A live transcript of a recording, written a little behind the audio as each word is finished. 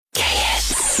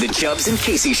The Chubbs and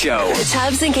Casey Show. The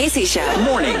Chubbs and Casey Show.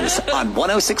 Mornings on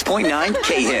 106.9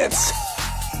 K-Hits.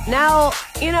 Now,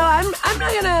 I'm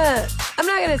not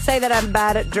gonna say that I'm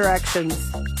bad at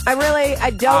directions. I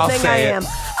don't think I am.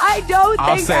 I don't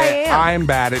think I am. I'm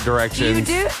bad at directions. You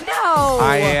do? No.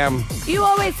 I am. You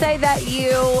always say that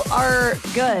you are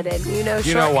good and shortcuts.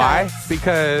 You know why?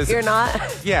 Because you're not.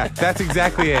 Yeah, that's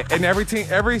exactly it. And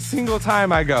every single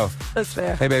time I go, that's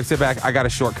fair. Hey babe, sit back. I got a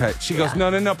shortcut. She goes, no,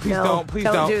 please don't, please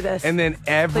don't do this. And then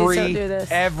Please don't do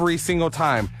this. every single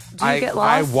time, Do you get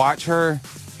lost? I watch her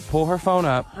pull her phone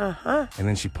up, and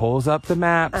then she pulls up the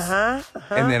maps,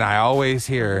 and then I always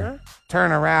hear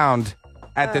turn around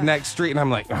at the next street, and I'm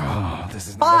like, oh, this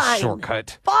is not a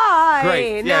shortcut. Fine.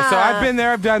 Great. Yeah, so I've been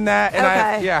there, I've done that, and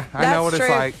I know what true. it's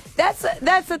like.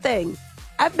 That's the thing.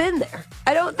 I've been there.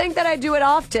 I don't think that I do it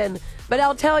often, but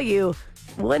I'll tell you,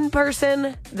 one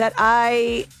person that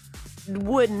I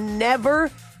would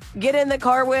never get in the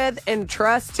car with and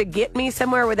trust to get me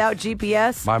somewhere without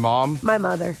GPS. My mom? My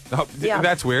mother. Oh, yeah.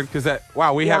 That's weird, because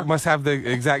we must have the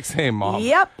exact same mom.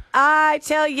 Yep. I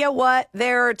tell you what,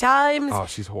 there are times. Oh,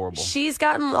 she's horrible. She's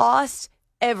gotten lost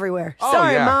everywhere. Oh,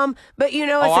 sorry, yeah. Mom, but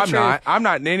it's the truth. I'm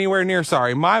not anywhere near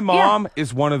sorry. My mom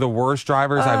is one of the worst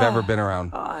drivers I've ever been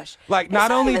around. Gosh. Like,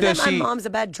 not only even does that she... my mom's a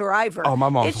bad driver. Oh, my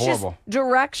mom's it's horrible. Just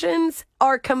directions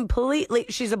are completely...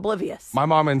 She's oblivious. My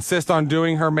mom insists on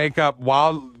doing her makeup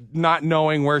while not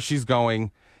knowing where she's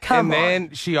going.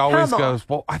 Then she always goes,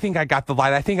 well, I think I got the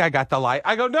light.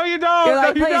 I go, no, you don't. You're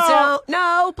like, no, you please don't.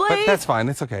 No, please. But that's fine.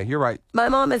 It's okay. You're right. My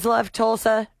mom has left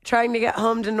Tulsa trying to get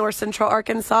home to North Central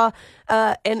Arkansas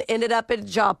and ended up in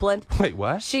Joplin. Wait,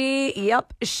 what? She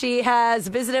has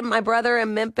visited my brother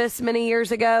in Memphis many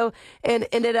years ago and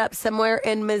ended up somewhere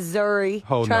in Missouri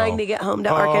trying to get home to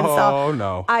Arkansas. Oh,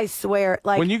 no. I swear.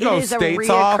 Like, when you go it is states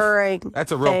a reoccurring off,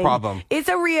 that's a real thing. problem. It's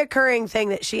a reoccurring thing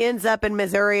that she ends up in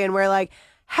Missouri and we're like,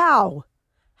 how?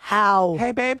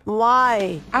 Hey, babe.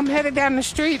 Why? I'm headed down the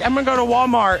street. I'm going to go to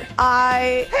Walmart.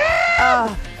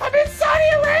 I'm in Saudi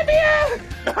Arabia.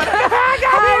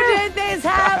 How did this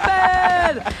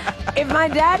happen? If my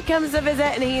dad comes to visit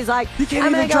and he's like,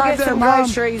 I'm going to go get some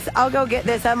groceries, I'll go get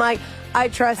this. I'm like, I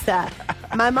trust that.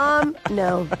 My mom,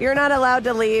 no. You're not allowed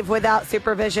to leave without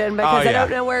supervision because I don't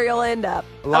know where you'll end up.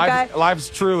 Okay? Life's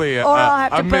truly Or I'll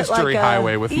have to a put mystery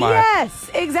highway with my... Yes,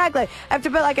 exactly. I have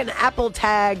to put like an Apple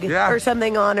tag or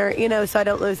something on her, so I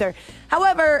don't lose her.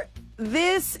 However,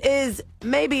 this is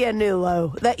maybe a new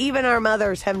low that even our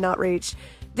mothers have not reached.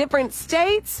 Different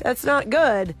states, that's not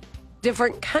good.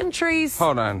 Different countries.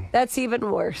 Hold on. That's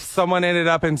even worse. Someone ended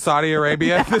up in Saudi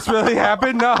Arabia. This really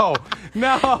happened? No,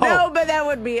 but that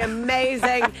would be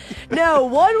amazing. No,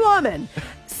 one woman.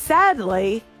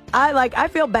 Sadly, I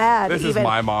feel bad. This is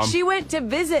my mom. She went to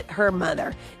visit her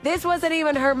mother. This wasn't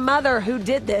even her mother who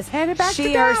did this. Headed back to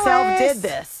she Dallas. herself did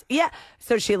this. Yeah.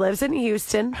 So she lives in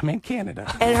Houston. I'm in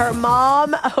Canada. And her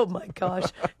mom, oh my gosh,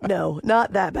 no,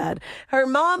 not that bad. Her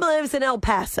mom lives in El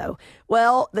Paso.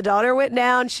 Well, the daughter went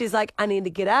down. She's like, I need to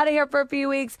get out of here for a few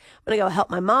weeks. I'm going to go help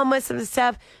my mom with some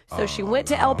stuff. So she went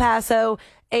to El Paso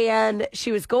and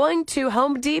she was going to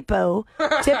Home Depot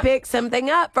to pick something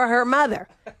up for her mother.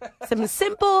 Some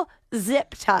simple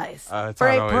zip ties for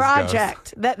a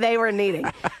project that they were needing.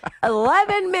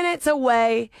 11 minutes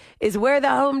away is where the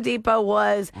Home Depot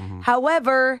was.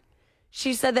 However,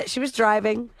 she said that she was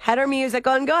driving, had her music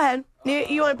on. Go ahead.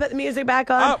 You want to put the music back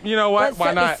on? Oh, you know what? Let's Why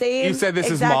set the not? scene. You said this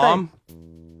Exactly. is mom?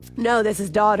 No, this is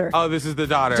daughter. Oh, this is the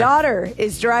daughter. Daughter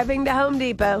is driving to Home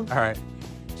Depot. All right.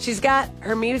 She's got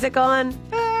her music on.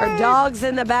 Her dog's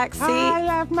in the back seat. I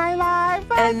love my life.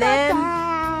 And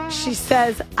then she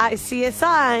says, I see a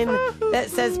sign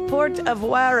that says Port of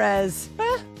Juarez.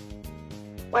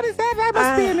 What is that? That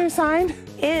must be a new sign.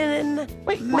 In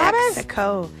Wait,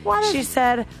 Mexico. She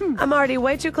said, I'm already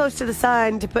way too close to the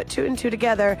sign to put two and two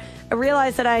together. I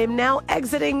realize that I am now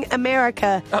exiting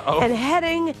America and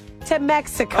heading to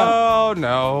Mexico. Oh,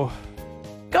 no.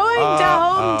 Going to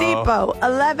Home Depot,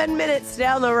 11 minutes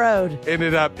down the road.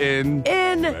 Ended up in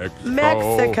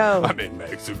Mexico. I'm in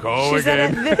Mexico She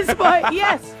said again. at this point,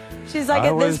 yes. She's like,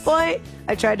 at this point,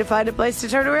 I tried to find a place to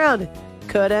turn around.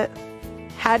 Couldn't.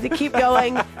 Had to keep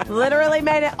going. Literally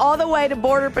made it all the way to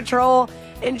Border Patrol.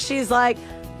 And she's like,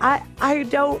 I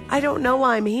don't know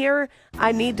why I'm here.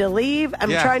 I need to leave. I'm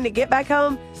trying to get back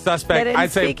home. Suspect.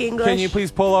 I'd say, English. Can you please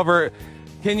pull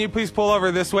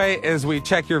over this way as we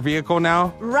check your vehicle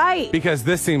now? Right. Because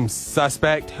this seems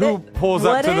suspect. Who pulls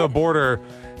up to the border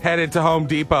headed to Home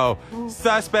Depot?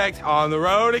 Suspect on the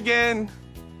road again.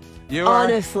 You are.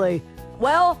 Honestly.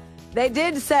 Well, they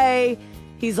did say,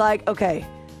 he's like, okay,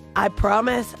 I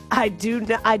promise I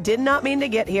did not mean to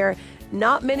get here.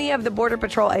 not many of the Border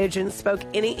Patrol agents spoke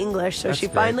any English, so That's she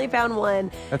great. finally found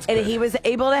one. That's and good. he was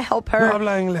able to help her. No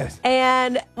habla inglés.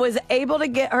 And was able to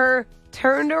get her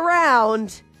turned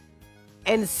around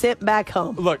and sent back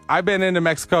home. Look, I've been into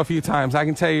Mexico a few times. I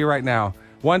can tell you right now,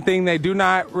 one thing they do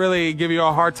not really give you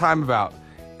a hard time about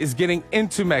is getting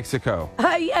into Mexico.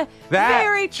 Yeah, That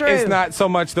very true. is not so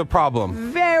much the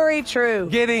problem. Very true.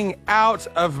 Getting out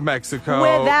of Mexico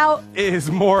Without is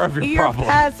more of your problem.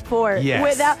 passport. Yes.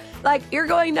 Without, like, you're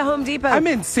going to Home Depot. I'm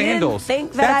in You sandals. didn't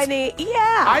think that I That's- need.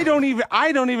 Yeah. I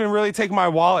don't even really take my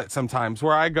wallet sometimes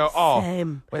where I go, oh,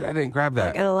 Same. wait, I didn't grab that.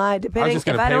 Not gonna lie, depending just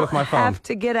gonna if I pay don't with my phone. have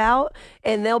to get out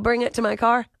and they'll bring it to my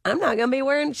car, I'm not gonna be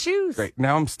wearing shoes. Great.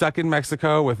 Now I'm stuck in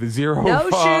Mexico with zero No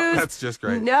phone. shoes. That's just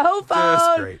great. No phone.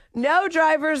 Just great. No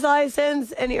driver's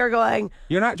license, and you're going.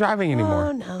 You're not driving anymore.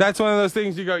 Oh, no. That's one of those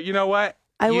things you go, you know what?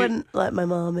 I You- wouldn't let my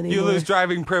mom anymore. You lose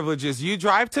driving privileges. You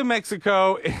drive to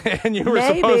Mexico and you were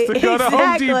Maybe. supposed to go to Home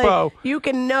Exactly. Depot. You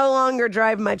can no longer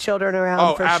drive my children around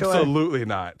Oh, for sure. absolutely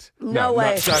not. No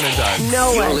way. Not done and done.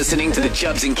 No You're way. listening to the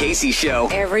Chubbs and Casey Show.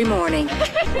 Every morning.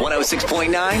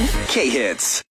 106.9 K Hits.